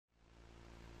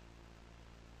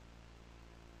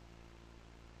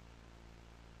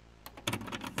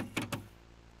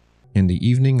the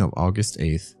evening of August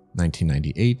 8th,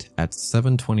 1998 at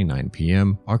 7:29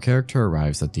 p.m., our character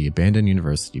arrives at the abandoned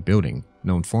university building,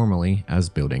 known formally as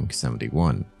Building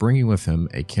 71, bringing with him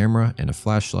a camera and a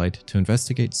flashlight to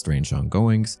investigate strange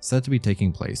ongoings said to be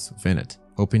taking place within it,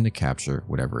 hoping to capture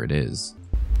whatever it is.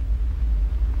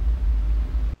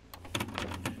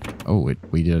 Oh,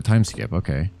 we did a time skip,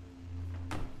 okay.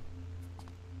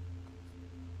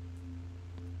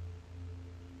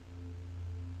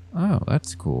 Oh,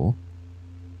 that's cool.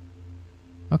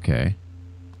 Okay.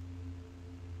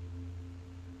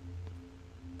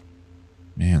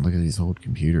 Man, look at these old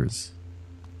computers.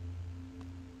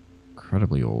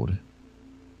 Incredibly old.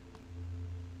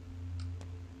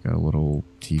 Got a little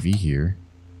TV here.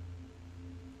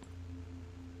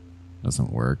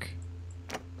 Doesn't work.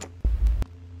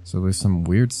 So there's some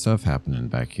weird stuff happening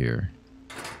back here.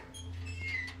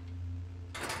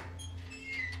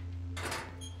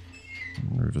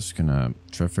 We're just gonna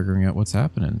try figuring out what's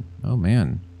happening. Oh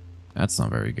man, that's not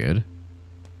very good.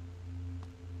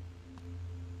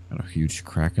 Got a huge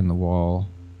crack in the wall.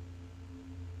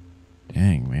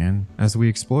 Dang, man. As we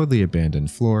explore the abandoned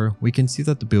floor, we can see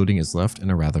that the building is left in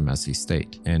a rather messy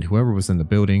state, and whoever was in the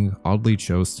building oddly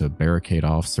chose to barricade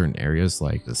off certain areas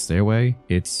like the stairway.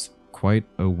 It's quite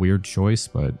a weird choice,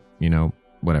 but, you know,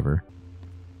 whatever.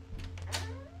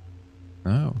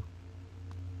 Oh.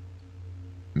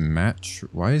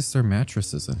 Why is there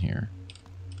mattresses in here?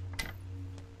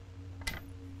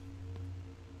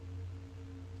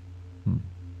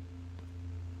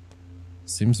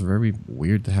 Seems very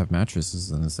weird to have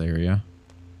mattresses in this area.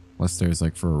 Unless there's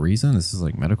like for a reason. This is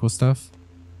like medical stuff.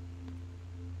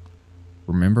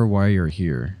 Remember why you're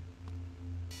here.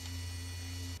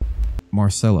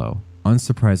 Marcelo.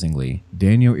 Unsurprisingly,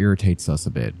 Daniel irritates us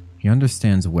a bit. He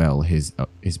understands well his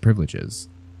privileges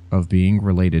of being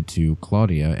related to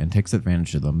Claudia and takes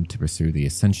advantage of them to pursue the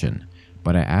ascension.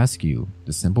 But I ask you,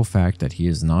 the simple fact that he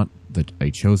is not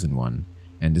a chosen one,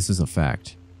 and this is a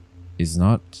fact, is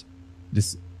not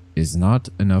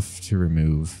enough to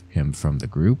remove him from the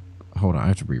group. Hold on, I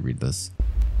have to reread this.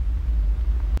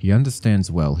 He understands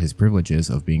well his privileges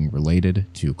of being related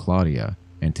to Claudia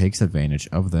and takes advantage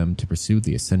of them to pursue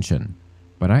the ascension.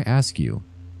 But I ask you,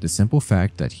 the simple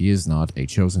fact that he is not a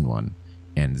chosen one,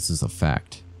 and this is a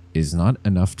fact, is not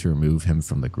enough to remove him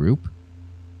from the group?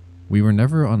 We were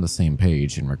never on the same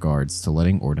page in regards to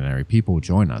letting ordinary people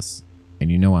join us,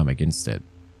 and you know I'm against it.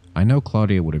 I know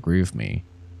Claudia would agree with me,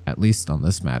 at least on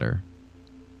this matter,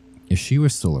 if she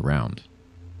was still around.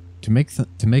 To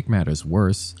make matters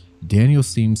worse, Daniel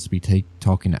seems to be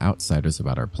talking to outsiders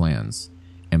about our plans,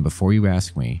 and before you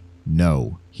ask me,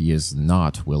 no, he is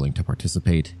not willing to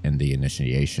participate in the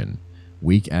initiation.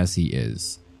 Weak as he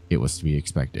is, it was to be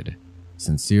expected.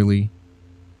 Sincerely,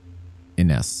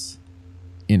 Ines.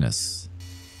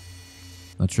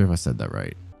 Not sure if I said that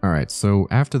right. Alright, so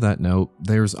after that note,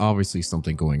 there's obviously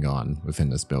something going on within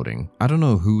this building. I don't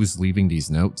know who's leaving these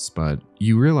notes, but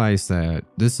you realize that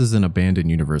this is an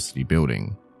abandoned university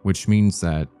building, which means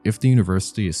that if the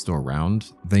university is still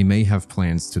around, they may have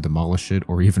plans to demolish it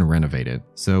or even renovate it.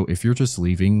 So if you're just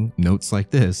leaving notes like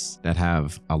this that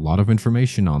have a lot of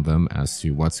information on them as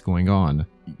to what's going on,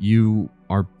 you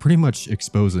are pretty much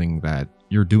exposing that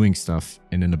you're doing stuff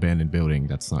in an abandoned building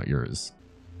that's not yours.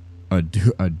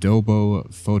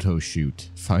 Adobo photo shoot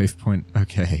 5.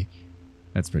 Okay,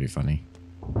 that's pretty funny.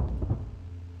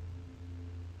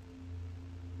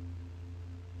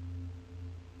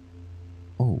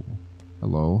 Oh,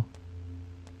 hello.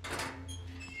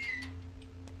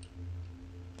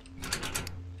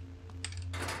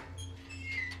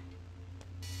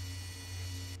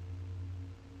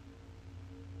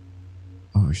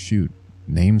 Oh shoot,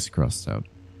 names crossed out.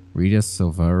 Rita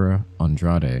Silveira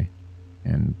Andrade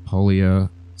and Polia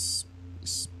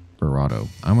Sperato.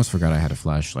 I almost forgot I had a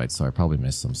flashlight, so I probably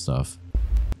missed some stuff.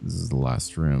 This is the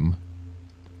last room.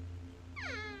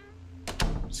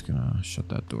 Just gonna shut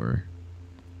that door.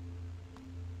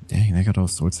 Dang, they got all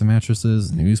sorts of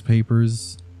mattresses,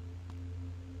 newspapers.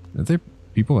 Are there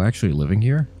people actually living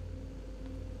here?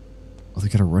 Oh, they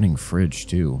got a running fridge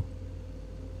too.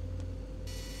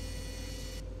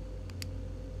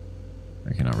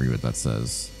 I cannot read what that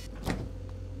says.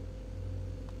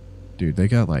 Dude, they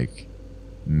got like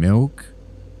milk,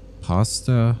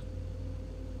 pasta.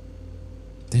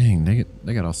 Dang,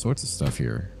 they got all sorts of stuff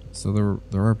here. So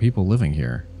there are people living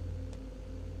here.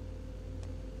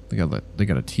 They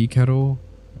got a tea kettle,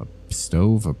 a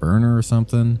stove, a burner or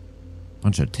something,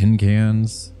 bunch of tin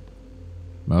cans,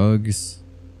 mugs.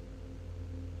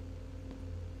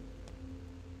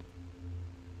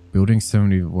 Building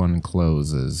 71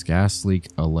 closes. Gas leak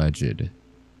alleged.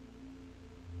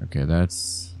 Okay,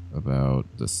 that's about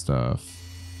the stuff.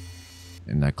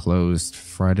 And that closed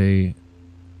Friday.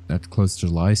 That closed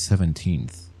July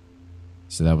 17th.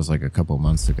 So that was like a couple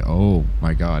months ago. Oh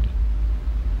my god.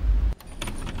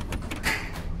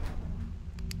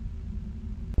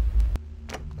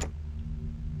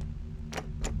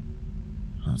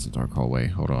 Oh, it's a dark hallway.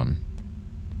 Hold on.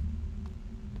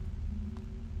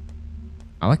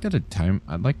 I like that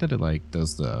it like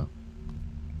does the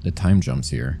time jumps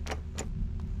here.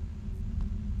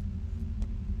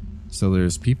 So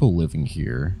there's people living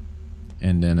here,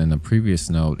 and then in a previous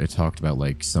note it talked about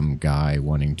like some guy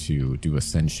wanting to do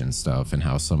ascension stuff and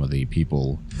how some of the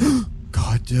people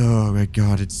God, oh my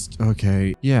god, it's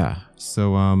okay. Yeah.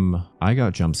 So I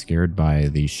got jump scared by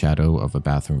the shadow of a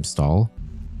bathroom stall.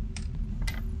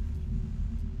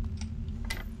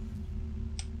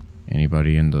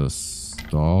 Anybody in the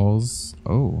stalls?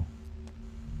 Oh.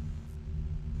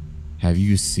 Have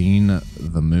you seen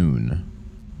the moon?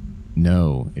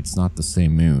 No, it's not the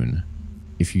same moon.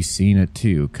 If you've seen it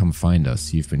too, come find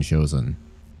us. You've been chosen.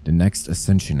 The next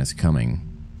ascension is coming.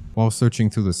 While searching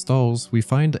through the stalls, we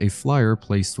find a flyer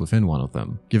placed within one of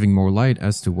them, giving more light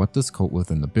as to what this cult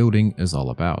within the building is all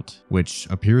about, which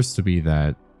appears to be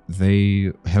that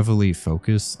they heavily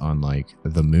focus on like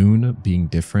the moon being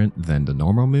different than the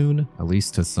normal moon, at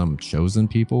least to some chosen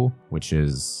people, which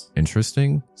is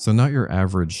interesting. So not your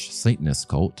average Satanist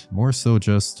cult, more so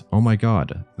just, oh my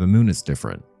god, the moon is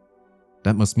different.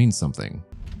 That must mean something.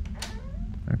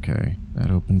 Okay,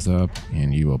 that opens up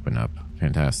and you open up.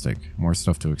 Fantastic. More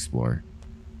stuff to explore.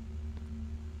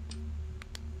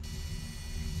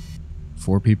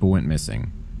 4 people went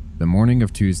missing. The morning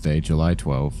of Tuesday, July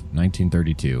 12,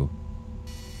 1932.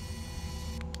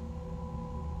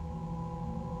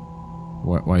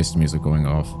 Why is the music going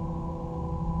off?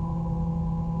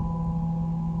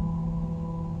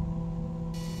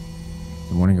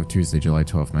 The morning of Tuesday, July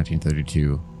 12,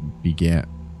 1932 began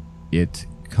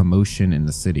commotion in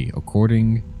the city.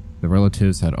 According, the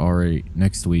relatives had already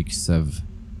next week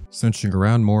Searching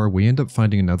around more, we end up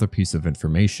finding another piece of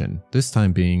information, this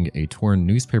time being a torn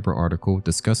newspaper article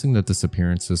discussing the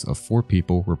disappearances of 4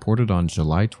 people reported on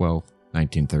July 12,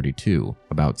 1932,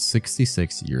 about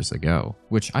 66 years ago,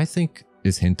 which I think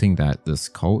is hinting that this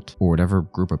cult, or whatever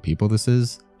group of people this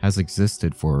is, has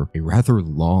existed for a rather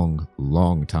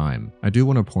long time. I do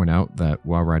want to point out that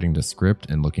while writing the script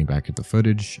and looking back at the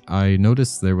footage, I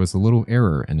noticed there was a little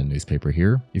error in the newspaper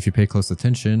here. If you pay close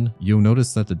attention, you'll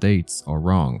notice that the dates are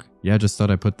wrong. Yeah, just thought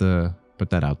I'd put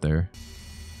that out there.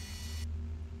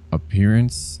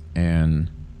 Appearance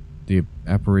and the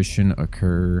apparition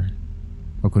occur.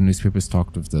 Local newspapers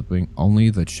talked of the blink. Only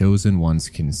the chosen ones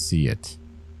can see it.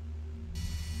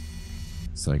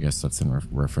 So I guess that's in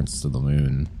reference to the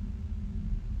moon.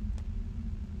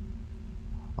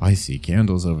 I see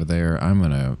candles over there. I'm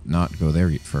gonna not go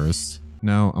there first.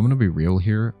 Now, I'm gonna be real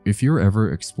here. If you're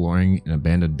ever exploring an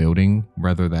abandoned building,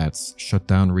 whether that's shut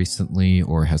down recently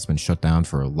or has been shut down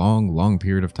for a long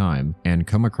period of time, and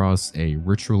come across a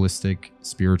ritualistic,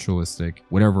 spiritualistic,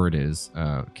 whatever it is,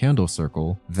 candle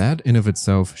circle, that in of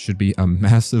itself should be a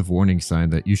massive warning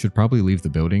sign that you should probably leave the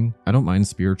building. I don't mind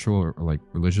spiritual or like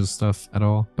religious stuff at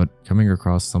all, but coming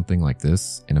across something like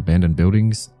this in abandoned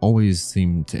buildings always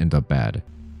seem to end up bad.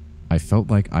 I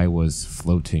felt like I was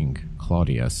floating,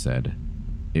 Claudia said.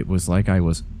 It was like I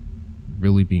was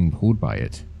really being pulled by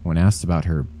it. When asked about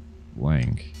her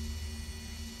blank.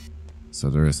 So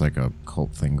there is like a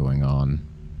cult thing going on.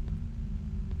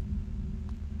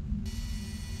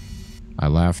 I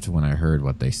laughed when I heard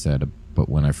what they said, but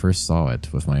when I first saw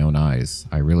it with my own eyes,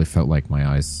 I really felt like my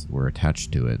eyes were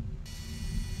attached to it.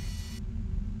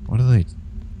 What are they?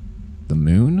 The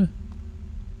moon?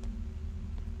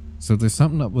 So there's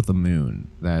something up with the moon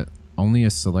that only a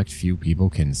select few people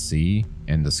can see,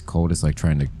 and this cult is like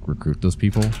trying to recruit those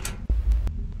people.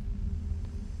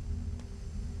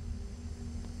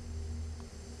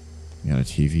 Got a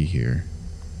TV here.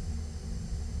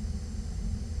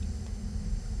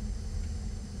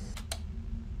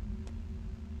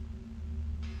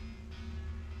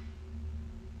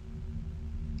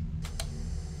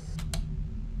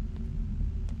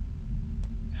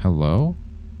 Hello?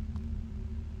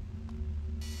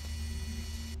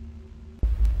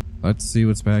 Let's see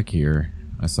what's back here.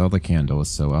 I saw the candles,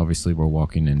 so obviously we're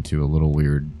walking into a little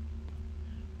weird...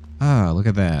 Ah, look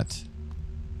at that.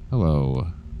 Hello.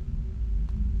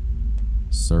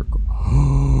 Circle.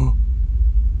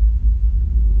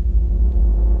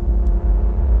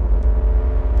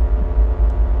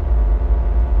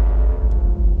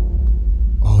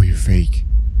 Oh, you're fake.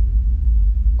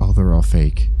 Oh, they're all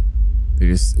fake.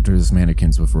 They're just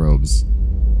mannequins with robes.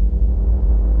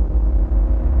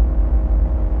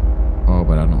 Oh,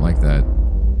 but I don't like that.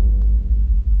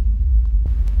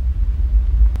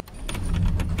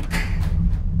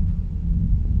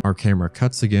 Our camera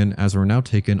cuts again as we're now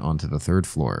taken onto the 3rd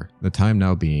floor, the time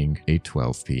now being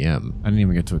 8:12 p.m. I didn't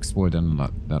even get to explore down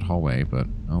that hallway, but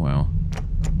oh well.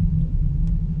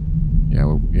 Yeah,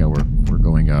 we're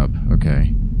going up.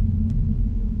 Okay.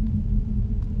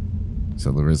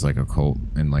 So there is like a cult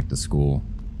in like the school.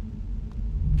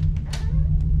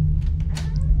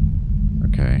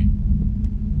 Okay.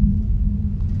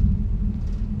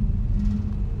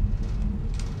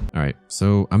 Alright,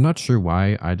 so I'm not sure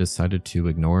why I decided to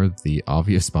ignore the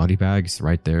obvious body bags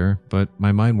right there, but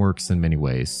my mind works in many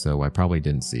ways, so I probably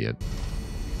didn't see it.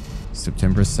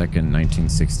 September 2nd,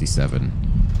 1967.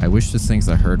 I wish the things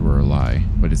I heard were a lie,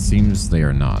 but it seems they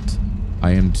are not.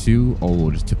 I am too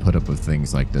old to put up with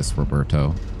things like this,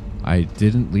 Roberto. I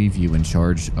didn't leave you in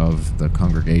charge of the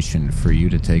congregation for you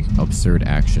to take absurd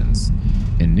actions.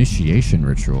 Initiation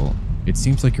ritual? It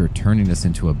seems like you're turning this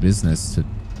into a business to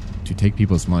take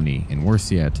people's money, and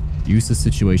worse yet, use the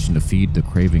situation to feed the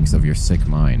cravings of your sick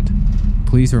mind.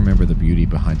 Please remember the beauty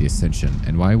behind the ascension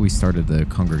and why we started the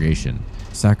congregation.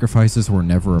 Sacrifices were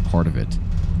never a part of it.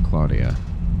 Claudia.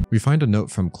 We find a note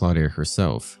from Claudia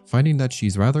herself, finding that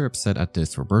she's rather upset at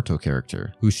this Roberto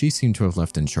character, who she seemed to have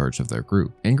left in charge of their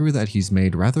group, angry that he's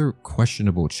made rather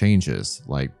questionable changes,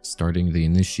 like starting the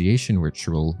initiation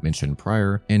ritual mentioned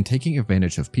prior, and taking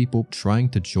advantage of people trying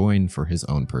to join for his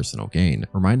own personal gain,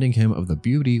 reminding him of the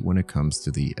beauty when it comes to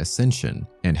the ascension,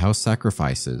 and how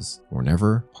sacrifices were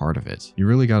never part of it. You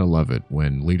really gotta love it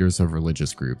when leaders of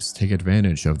religious groups take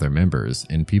advantage of their members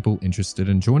and people interested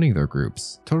in joining their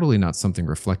groups. Totally not something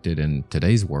reflected in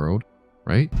today's world,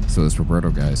 right? So this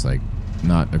Roberto guy is like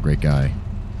not a great guy.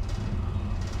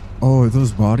 Oh, are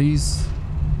those bodies?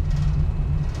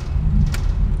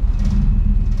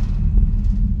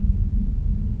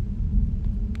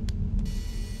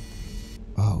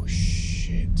 Oh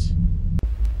shit.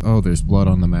 Oh, there's blood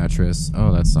on the mattress.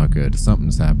 Oh, that's not good.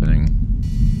 Something's happening.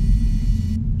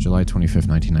 July 25th,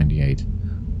 1998.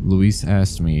 Luis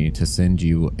asked me to send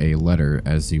you a letter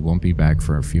as he won't be back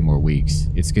for a few more weeks.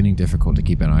 It's getting difficult to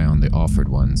keep an eye on the offered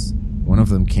ones. One of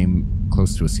them came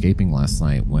close to escaping last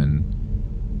night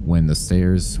when the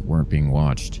stairs weren't being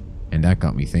watched, and that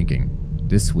got me thinking.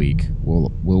 This week,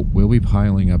 we'll be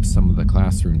piling up some of the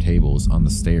classroom tables on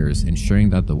the stairs, ensuring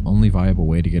that the only viable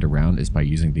way to get around is by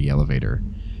using the elevator.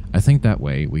 I think that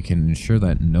way we can ensure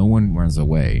that no one runs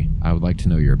away. I would like to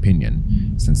know your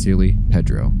opinion. Sincerely,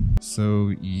 Pedro.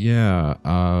 So yeah,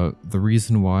 the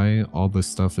reason why all this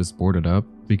stuff is boarded up,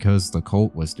 because the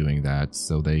cult was doing that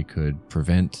so they could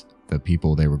prevent the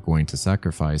people they were going to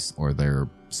sacrifice or their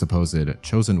supposed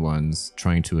chosen ones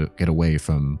trying to get away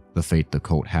from the fate the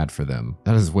cult had for them.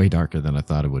 That is way darker than I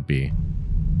thought it would be.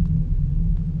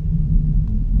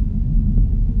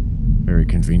 Very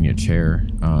convenient chair.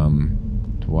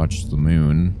 To watch the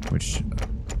moon, which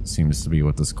seems to be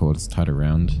what this quote is tied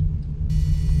around.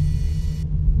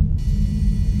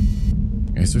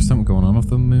 Is there something going on with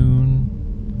the moon?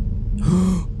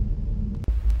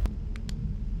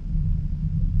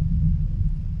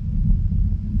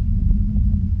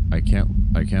 I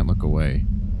can't look away.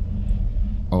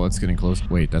 Oh, it's getting close.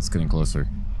 Wait, that's getting closer.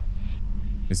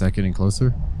 Is that getting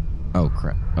closer? Oh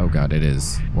crap. Oh god, it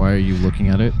is. Why are you looking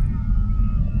at it?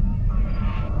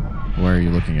 Why are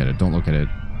you looking at it? Don't look at it.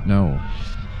 No.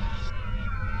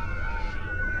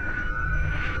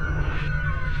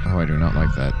 Oh, I do not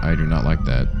like that. I do not like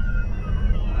that.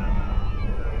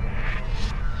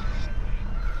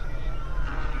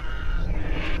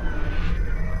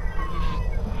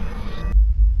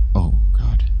 Oh,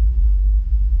 God.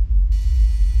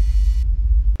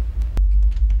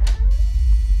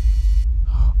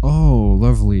 Oh,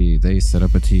 lovely. They set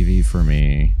up a TV for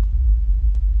me.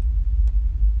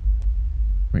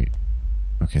 Wait.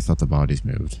 Okay, I thought the bodies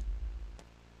moved.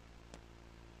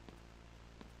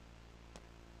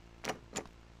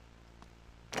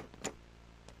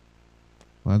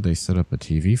 Glad they set up a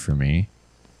TV for me.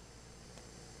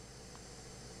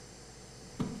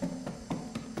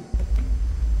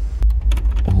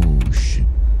 Oh, shit.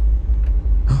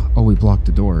 Oh, we blocked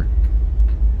the door.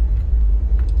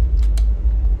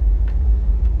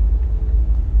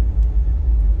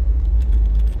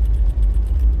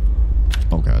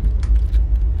 Oh, God.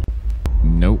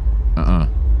 Nope.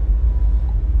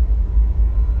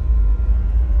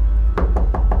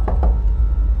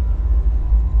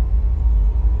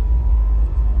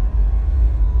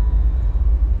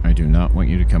 I do not want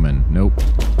you to come in. Nope.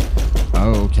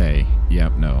 Oh, okay.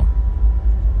 Yep, no.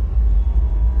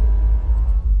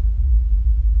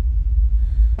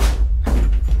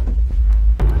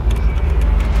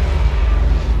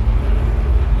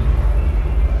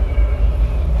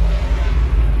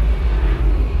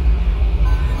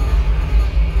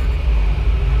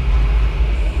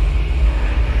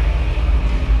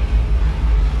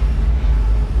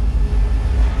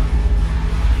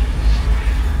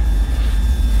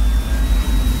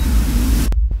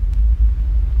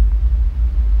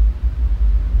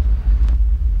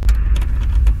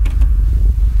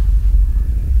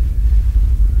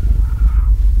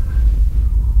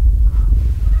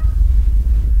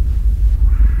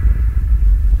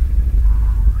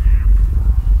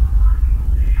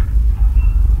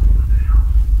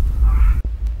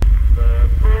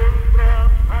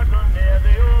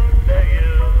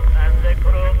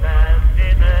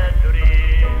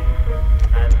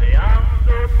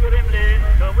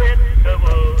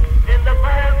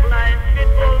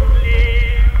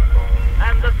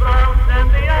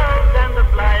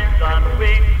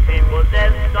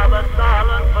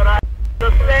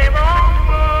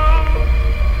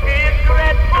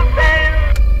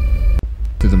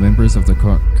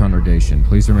 congregation,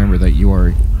 please remember that you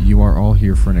are all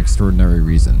here for an extraordinary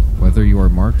reason. Whether you are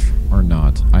marked or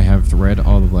not, I have read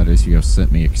all the letters you have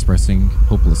sent me expressing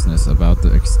hopelessness about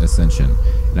the ascension,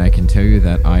 and I can tell you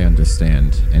that I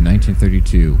understand. In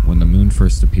 1932, when the moon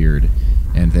first appeared,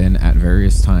 and then at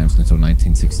various times until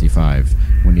 1965,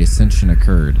 when the ascension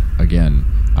occurred, again,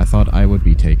 I thought I would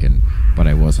be taken, but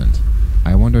I wasn't.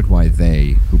 I wondered why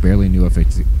they, who barely knew of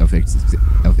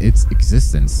its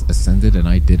existence, ascended and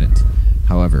I didn't.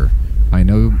 However, I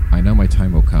know my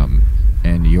time will come,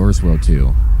 and yours will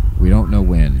too. We don't know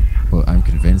when, but I'm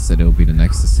convinced that it will be the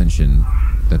next ascension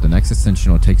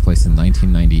will take place in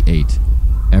 1998.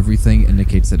 Everything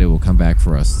indicates that it will come back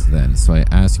for us then, so I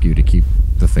ask you to keep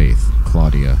the faith.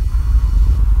 Claudia.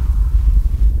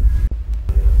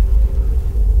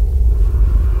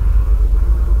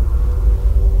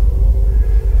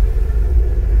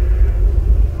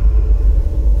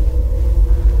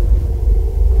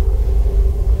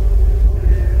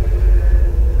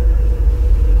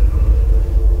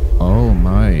 Oh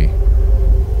my.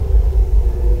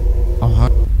 Oh, hi.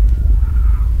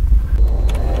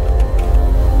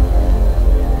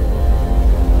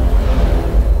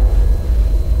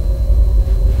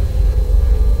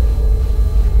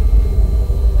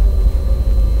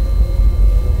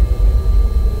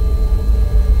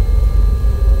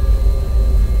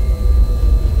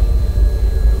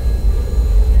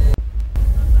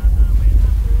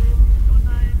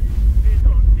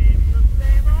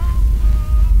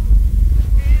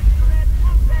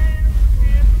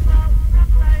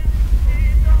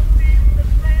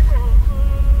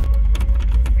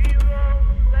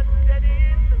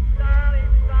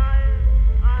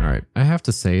 I have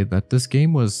to say that this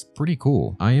game was pretty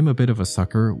cool. I am a bit of a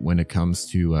sucker when it comes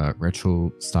to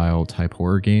retro style type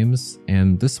horror games,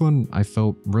 and this one I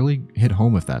felt really hit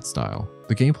home with that style.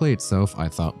 The gameplay itself I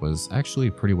thought was actually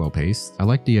pretty well paced. I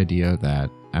liked the idea that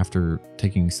after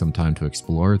taking some time to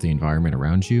explore the environment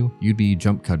around you, you'd be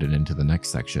jump cutted into the next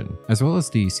section, as well as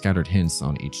the scattered hints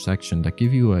on each section that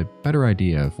give you a better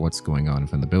idea of what's going on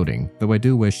within the building. Though I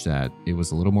do wish that it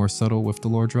was a little more subtle with the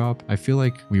lore drop. I feel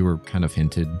like we were kind of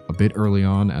hinted a bit early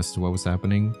on as to what was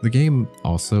happening. The game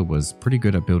also was pretty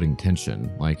good at building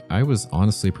tension. Like, I was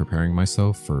honestly preparing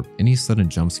myself for any sudden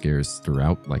jump scares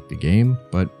throughout like the game,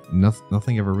 but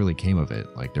nothing ever really came of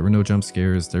it. Like, there were no jump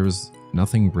scares, there was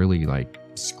nothing really like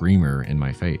screamer in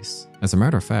my face. As a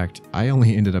matter of fact, I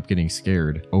only ended up getting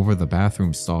scared over the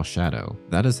bathroom stall shadow.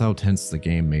 That is how tense the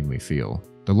game made me feel.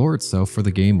 The lore itself for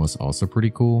the game was also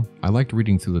pretty cool. I liked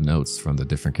reading through the notes from the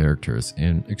different characters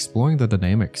and exploring the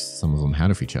dynamics some of them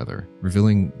had of each other,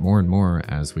 revealing more and more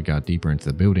as we got deeper into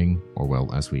the building, or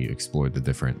well, as we explored the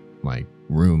different like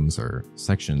rooms or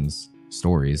sections.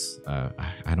 Stories,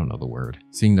 I don't know the word.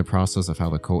 Seeing the process of how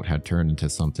the cult had turned into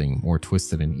something more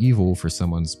twisted and evil for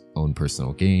someone's own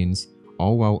personal gains,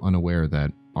 all while unaware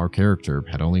that our character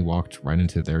had only walked right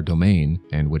into their domain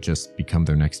and would just become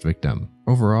their next victim.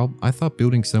 Overall, I thought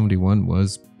Building 71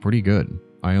 was pretty good.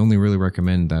 I only really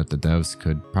recommend that the devs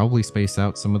could probably space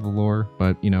out some of the lore,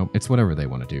 but you know, it's whatever they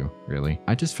want to do, really.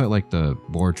 I just felt like the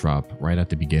lore drop right at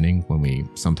the beginning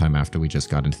sometime after we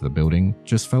just got into the building,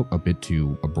 just felt a bit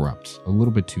too abrupt, a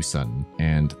little bit too sudden,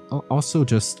 and also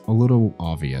just a little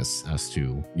obvious as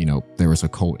to, you know, there was a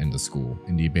cult in the school,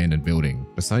 in the abandoned building.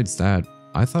 Besides that,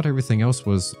 I thought everything else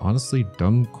was honestly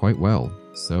done quite well,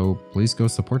 so please go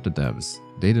support the devs.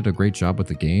 They did a great job with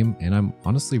the game, and I'm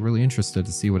honestly really interested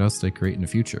to see what else they create in the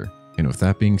future. And with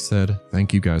that being said,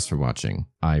 thank you guys for watching.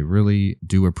 I really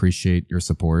do appreciate your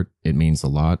support. It means a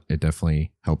lot. It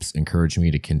definitely helps encourage me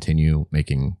to continue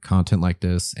making content like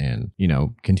this and, you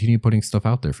know, continue putting stuff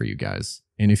out there for you guys.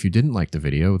 And if you didn't like the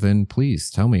video, then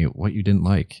please tell me what you didn't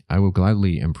like. I will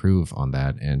gladly improve on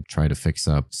that and try to fix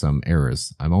up some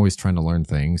errors. I'm always trying to learn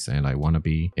things and I want to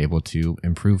be able to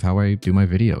improve how I do my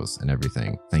videos and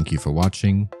everything. Thank you for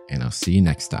watching, and I'll see you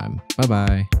next time. Bye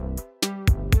bye.